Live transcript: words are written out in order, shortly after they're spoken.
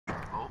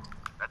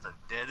That's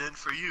a dead end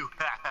for you.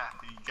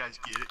 You guys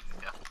get it?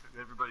 Yeah.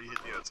 Everybody hit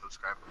the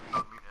unsubscribe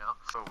on me now.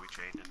 So we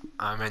changing.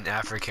 I'm an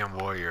African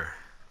warrior.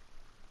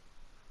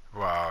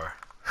 Wow.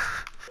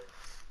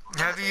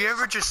 Have you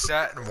ever just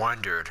sat and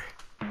wondered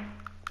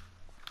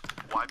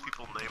why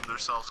people name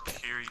themselves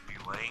Kiri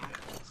Lang?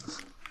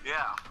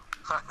 Yeah,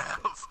 I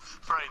have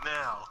right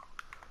now.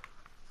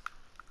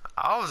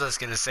 I was just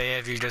gonna say,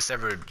 have you just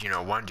ever,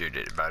 wondered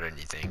about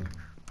anything?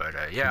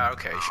 But, yeah,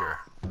 okay, sure.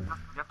 You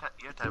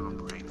have to have a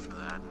brain for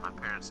that. My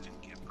parents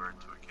didn't give birth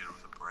to a kid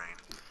with a brain.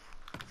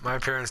 My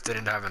parents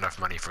didn't have enough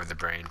money for the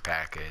brain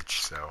package,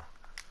 so.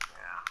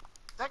 Yeah.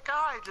 That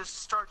guy just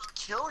starts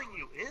killing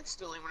you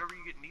instantly whenever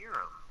you get near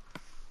him.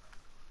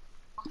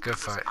 Good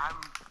fight. I'm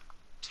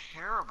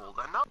terrible.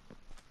 I know.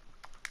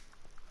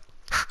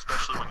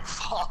 Especially when you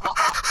fall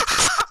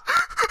off.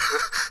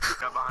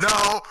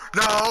 No!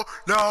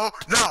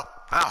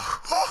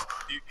 Ow.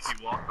 He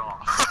walked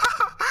off.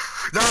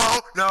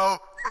 No!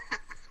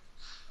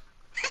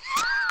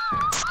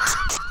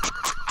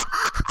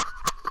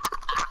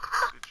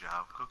 Good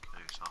job. Go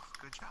kill yourself.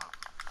 Good job.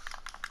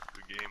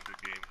 Good game.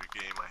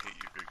 I hate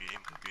you. Good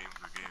game.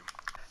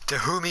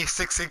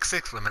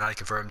 Tahumi666, Illuminati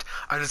confirmed.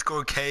 _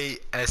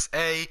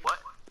 KSA. What?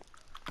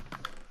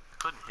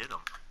 Couldn't hit him.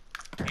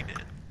 He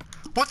did.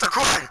 What the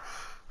crud?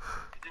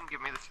 He didn't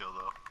give me the kill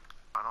though.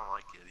 I don't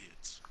like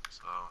idiots.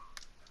 So.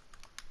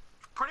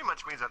 Pretty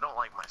much means I don't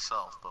like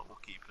myself, but we'll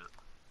keep it.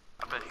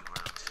 I bet he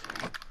wins.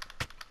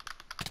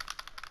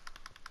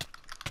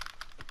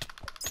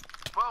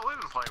 Well, we've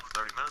been playing for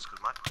 30 minutes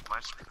because my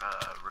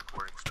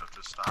recording stuff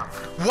just stopped.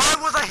 Why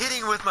was I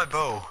hitting with my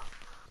bow?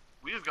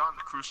 We have gone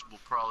to Crucible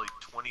probably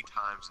 20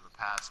 times in the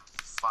past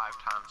 5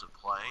 times of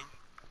playing.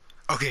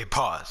 Okay,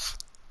 pause.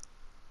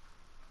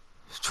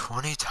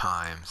 20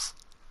 times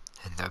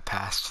in the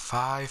past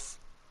 5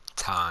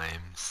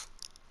 times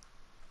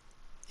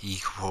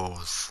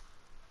equals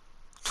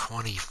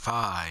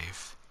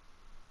 25.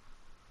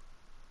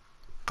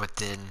 But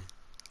then,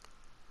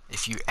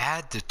 if you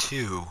add the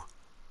 2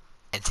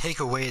 and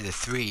take away the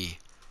 3,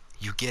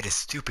 you get a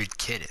stupid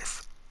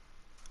Kenneth.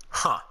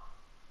 Huh.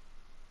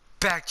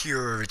 Back to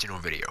your original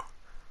video.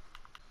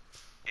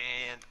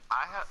 And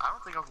I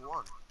don't think I've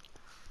won.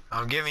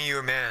 I'm giving you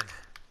a man.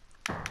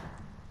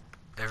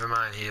 Never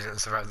mind, he doesn't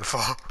survive the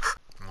fall.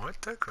 What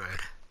the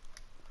crud?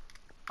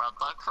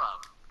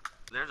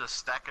 There's a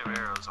stack of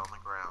arrows on the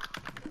ground.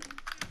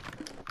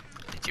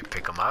 Did you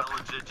pick them up? I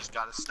legit just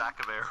got a stack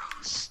of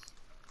arrows.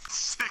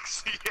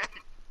 68.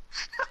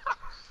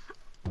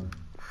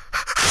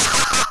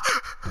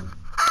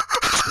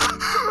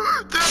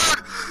 Dude!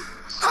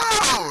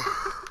 Oh!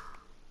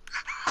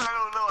 I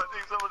don't know, I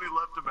think somebody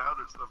left him out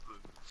or something.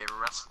 A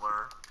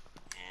wrestler,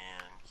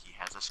 and he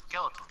has a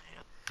skeleton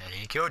head. And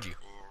he killed you.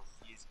 And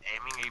he's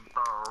aiming a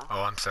bow.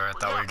 Oh, I'm sorry, I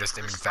thought we were just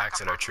naming facts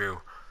that are true.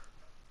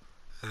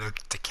 Look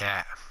at the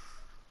cat.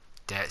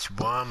 That's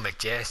one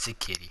majestic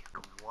kitty.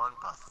 You're one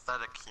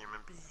pathetic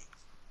human being.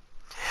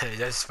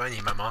 That's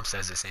funny, my mom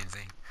says the same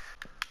thing.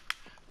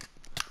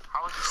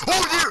 How would you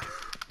Oh,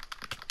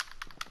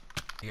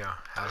 dear! Yeah,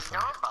 have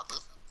fun. about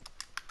this?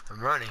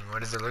 I'm running, what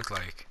does it look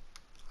like?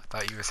 I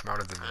thought you were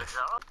smarter than this.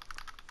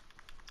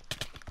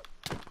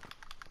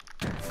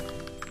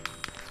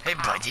 Hey,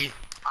 buddy.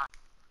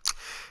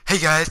 Hey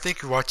guys,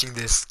 thank you for watching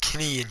this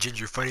Kenny and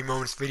Ginger Funny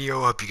Moments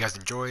video. I hope you guys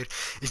enjoyed.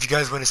 If you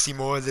guys want to see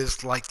more of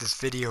this, like this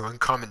video and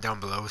comment down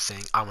below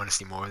saying I want to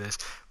see more of this.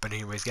 But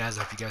anyways guys,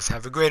 I hope you guys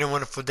have a great and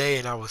wonderful day,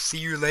 and I will see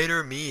you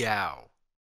later. Meow.